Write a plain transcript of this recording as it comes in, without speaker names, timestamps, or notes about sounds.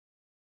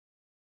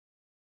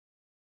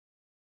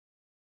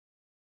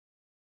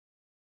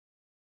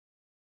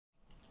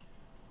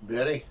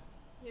Betty?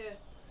 Yes.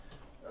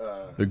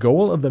 The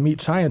goal of the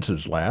Meat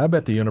Sciences Lab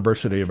at the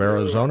University of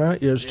Arizona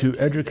is to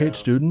educate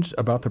students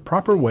about the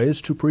proper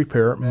ways to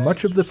prepare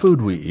much of the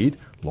food we eat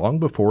long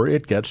before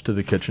it gets to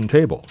the kitchen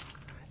table.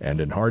 And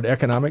in hard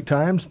economic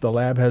times, the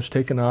lab has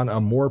taken on a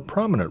more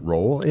prominent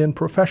role in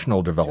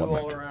professional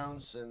development.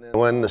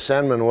 When the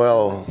San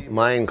Manuel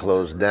mine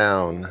closed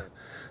down,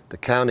 the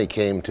county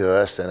came to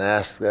us and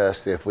asked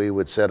us if we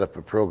would set up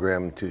a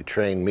program to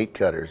train meat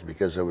cutters,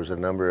 because there was a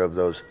number of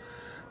those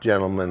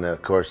gentlemen,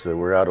 of course, that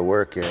were out of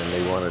work and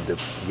they wanted to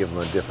give them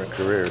a different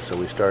career. So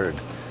we started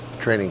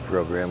a training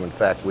program. In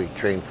fact, we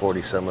trained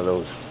 40 some of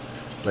those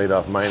laid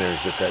off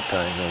miners at that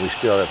time, and we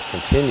still have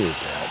continued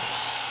that.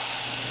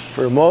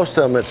 For most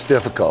of them, it's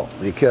difficult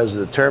because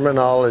the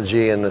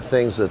terminology and the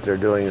things that they're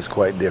doing is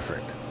quite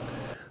different.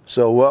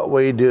 So what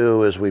we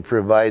do is we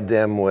provide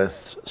them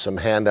with some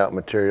handout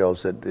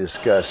materials that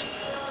discuss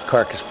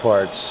carcass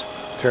parts,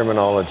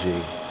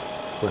 terminology,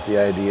 with the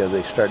idea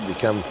they start to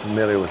become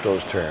familiar with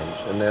those terms.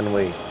 And then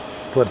we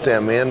put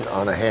them in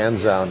on a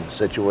hands-on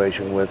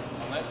situation with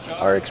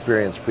our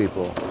experienced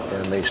people,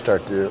 and they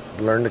start to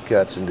learn the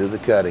cuts and do the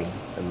cutting,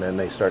 and then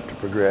they start to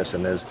progress.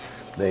 And as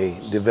they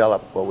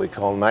develop what we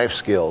call knife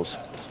skills,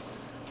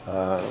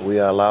 we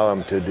allow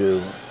them to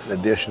do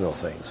additional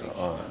things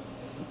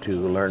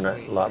to learn a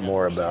lot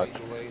more about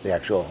the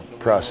actual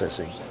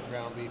processing.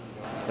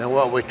 And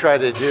what we try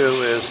to do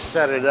is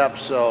set it up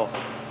so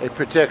a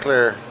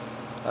particular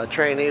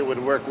trainee would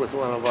work with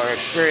one of our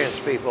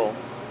experienced people.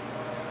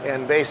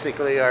 And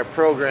basically our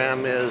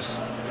program is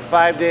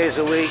 5 days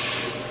a week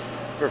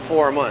for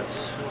 4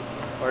 months.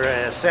 Or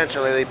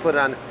essentially they put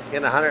on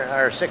in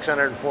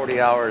 640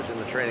 hours in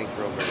the training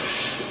program.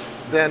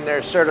 Then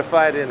they're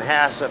certified in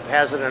HACCP,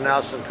 hazard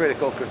analysis and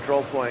critical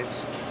control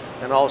points,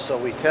 and also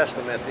we test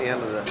them at the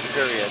end of the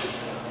period.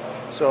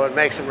 So it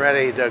makes them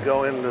ready to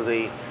go into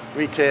the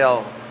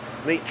retail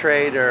meat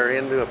trade or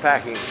into a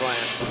packing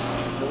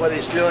plant. And what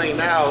he's doing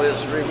now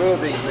is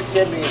removing the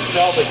kidney and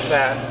pelvic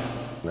fat.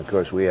 And of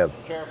course we have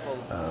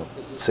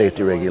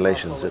safety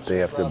regulations that they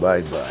have to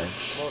abide by.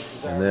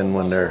 And then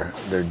when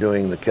they're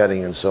doing the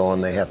cutting and so on,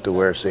 they have to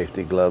wear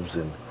safety gloves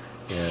and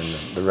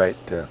the right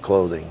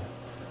clothing.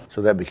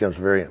 So that becomes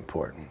very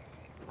important.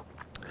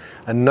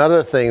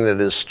 Another thing that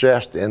is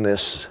stressed in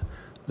this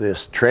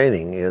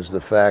training is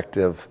the fact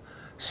of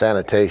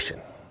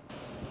sanitation,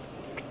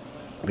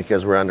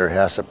 because we're under a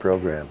HACCP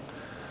program.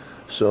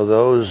 So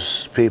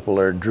those people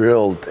are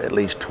drilled at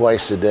least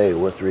twice a day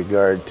with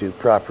regard to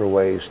proper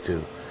ways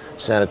to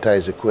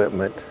sanitize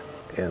equipment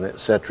and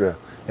etc.,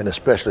 and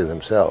especially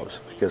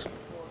themselves, because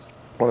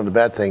one of the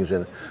bad things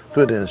in the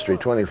food industry,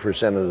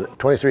 23% of the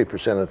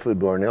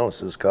foodborne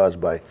illnesses is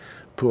caused by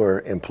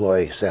poor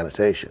employee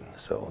sanitation.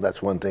 So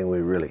that's one thing we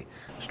really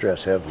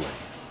stress heavily.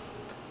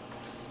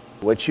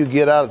 What you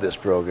get out of this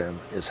program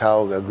is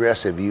how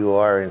aggressive you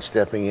are in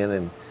stepping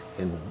in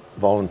and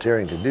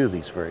volunteering to do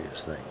these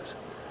various things.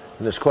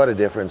 And there's quite a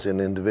difference in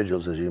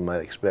individuals, as you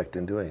might expect,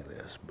 in doing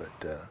this. But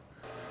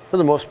for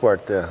the most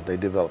part, they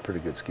develop pretty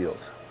good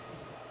skills.